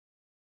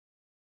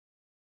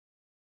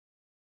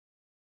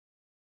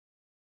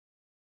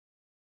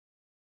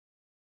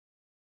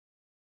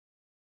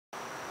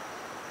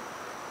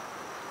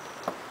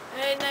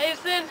Hey,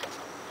 Nathan?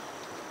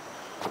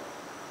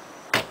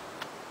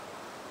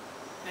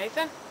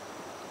 Nathan?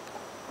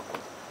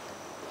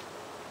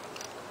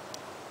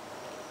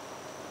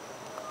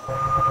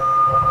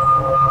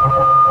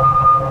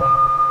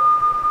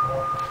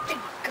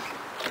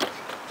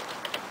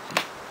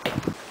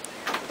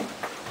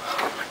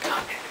 Oh my God,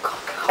 I need to call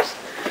the cops.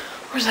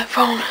 Where's that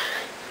phone?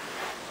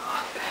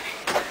 Oh, baby.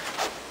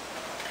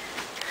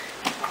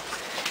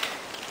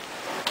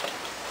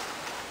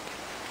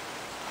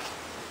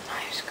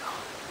 Nice go.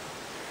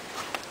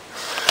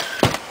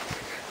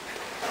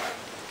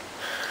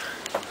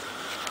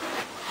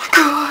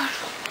 God.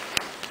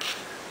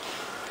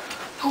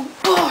 No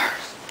bars.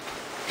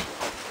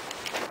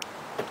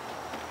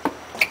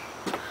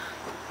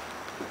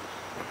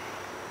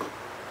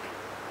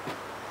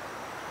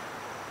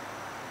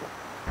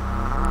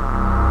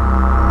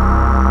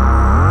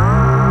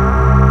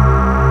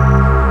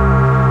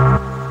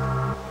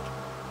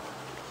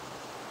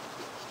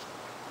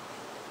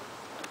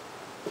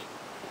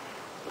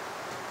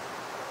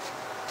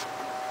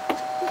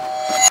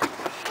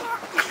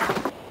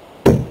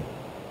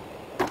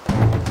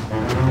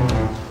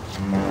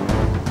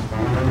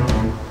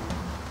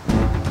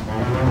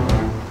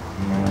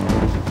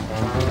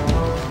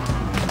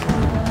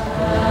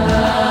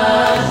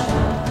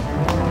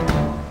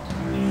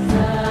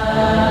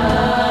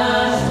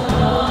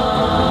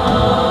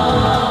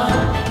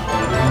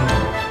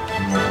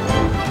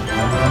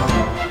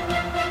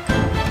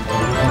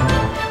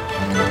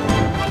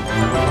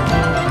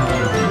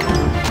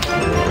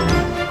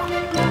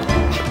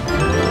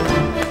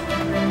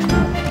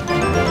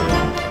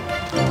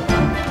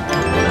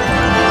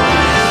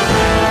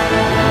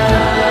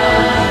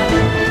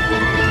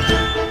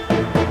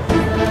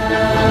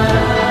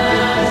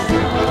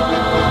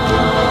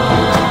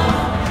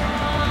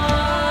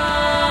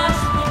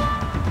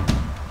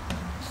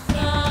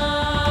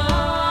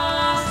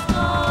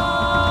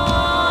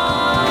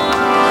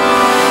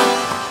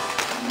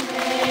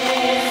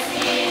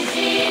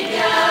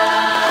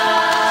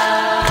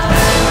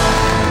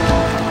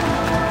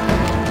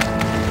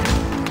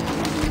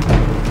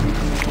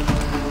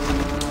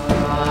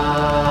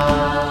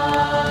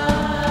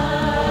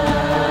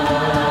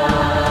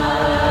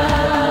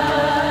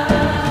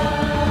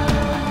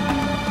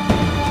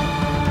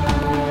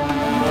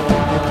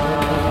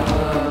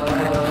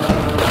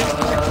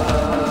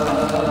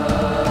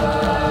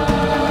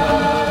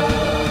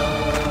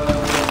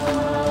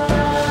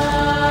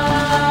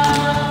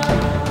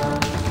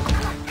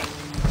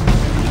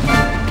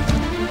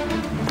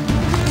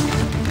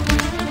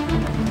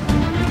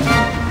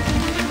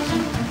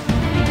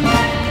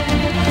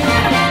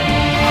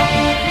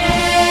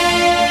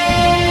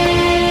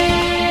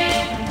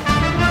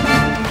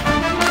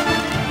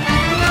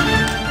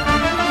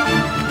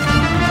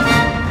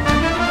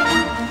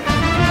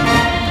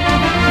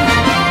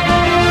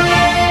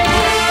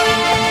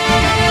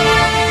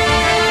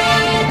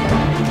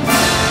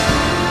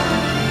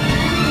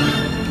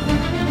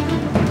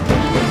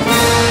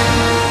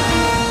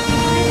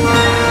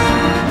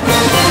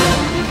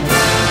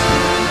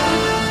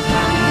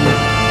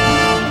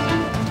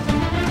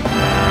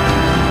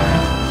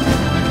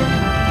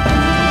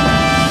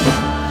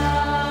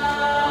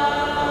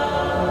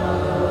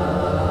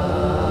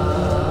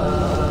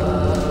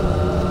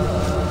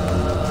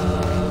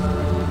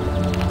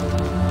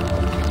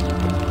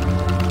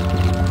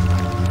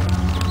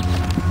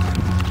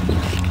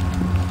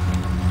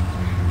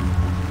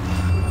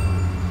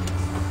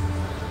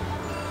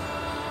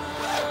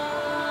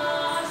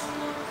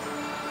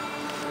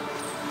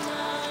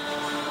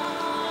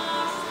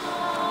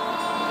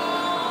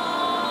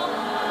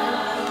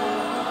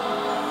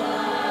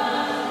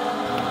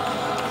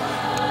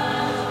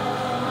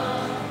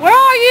 Where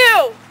are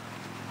you?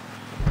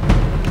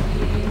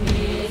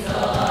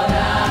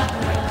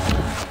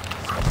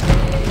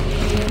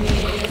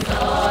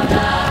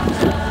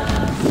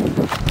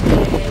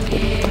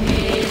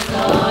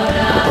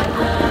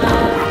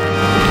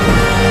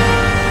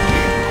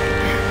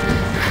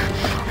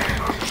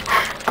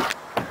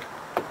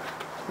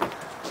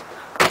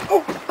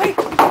 Oh, wait.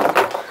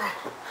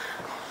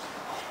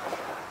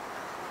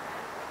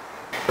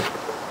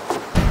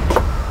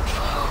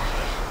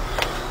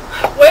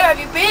 Where have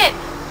you been?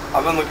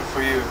 I've been looking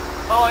for you.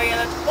 Oh yeah,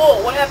 that's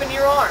bull. What happened to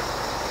your arm?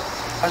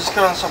 I just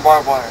got on some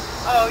barbed wire.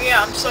 Oh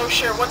yeah, I'm so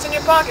sure. What's in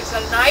your pocket? Is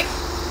that a knife?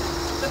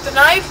 Is it the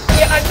knife?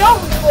 Yeah, I know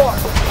before.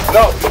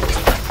 No!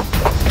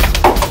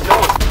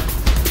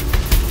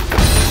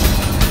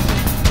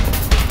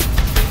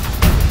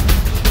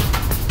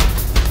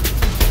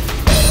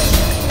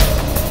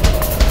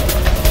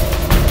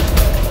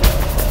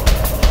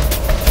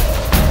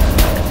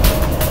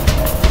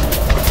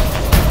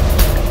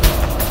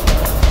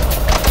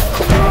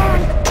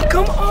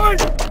 Come on!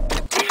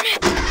 Damn it!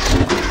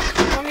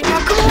 I mean, now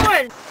come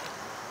on!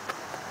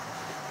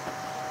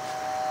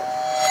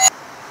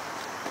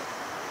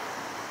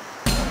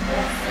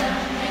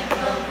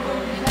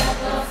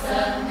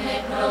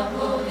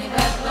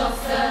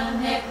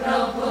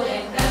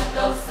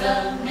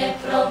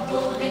 Necro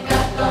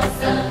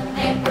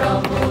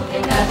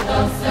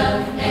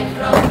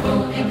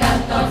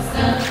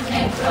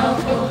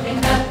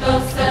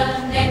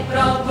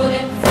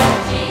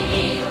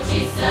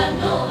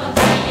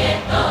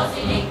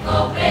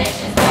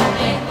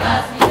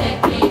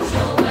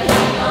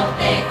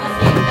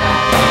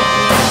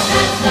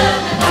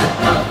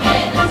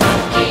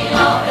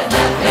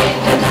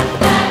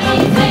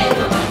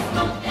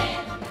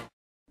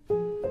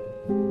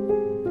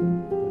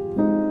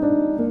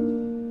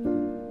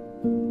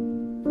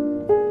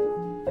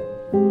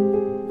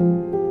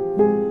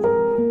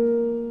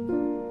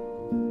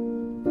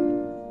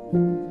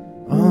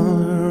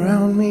All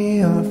around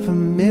me are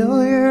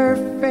familiar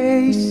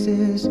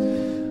faces,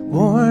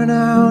 worn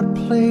out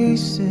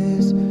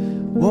places,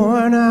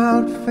 worn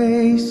out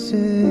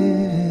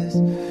faces,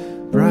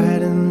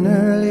 bright and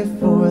early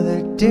for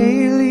their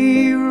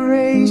daily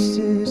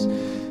races,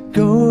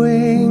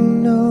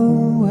 going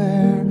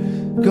nowhere,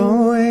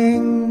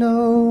 going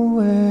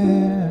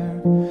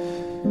nowhere.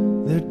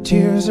 Their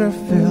tears are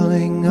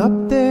filling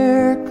up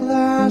their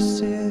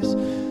glasses,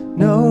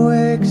 no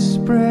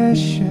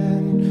expression,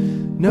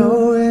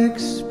 no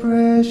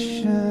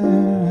expression.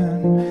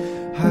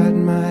 Hide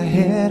my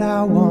head,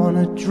 I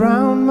wanna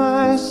drown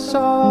my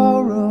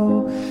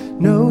sorrow.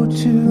 No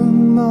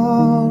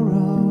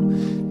tomorrow,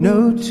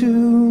 no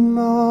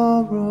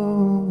tomorrow.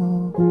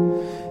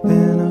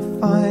 And I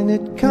find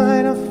it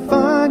kinda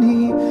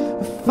funny,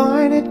 I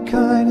find it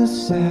kinda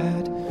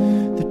sad.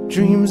 The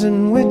dreams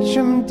in which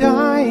I'm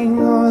dying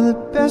are the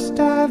best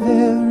I've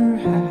ever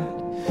had.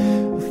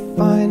 I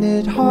find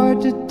it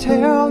hard to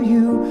tell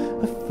you,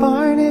 I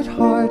find it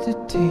hard to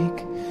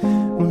take.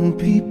 When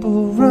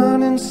people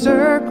run in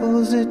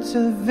circles, it's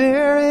a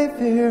very,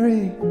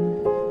 very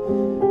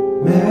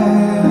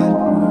mad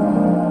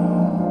world.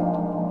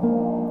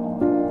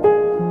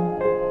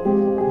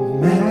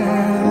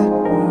 Mad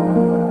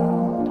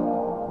world.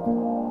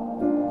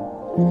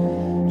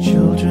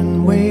 Children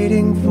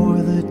waiting for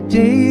the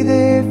day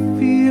they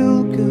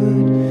feel good.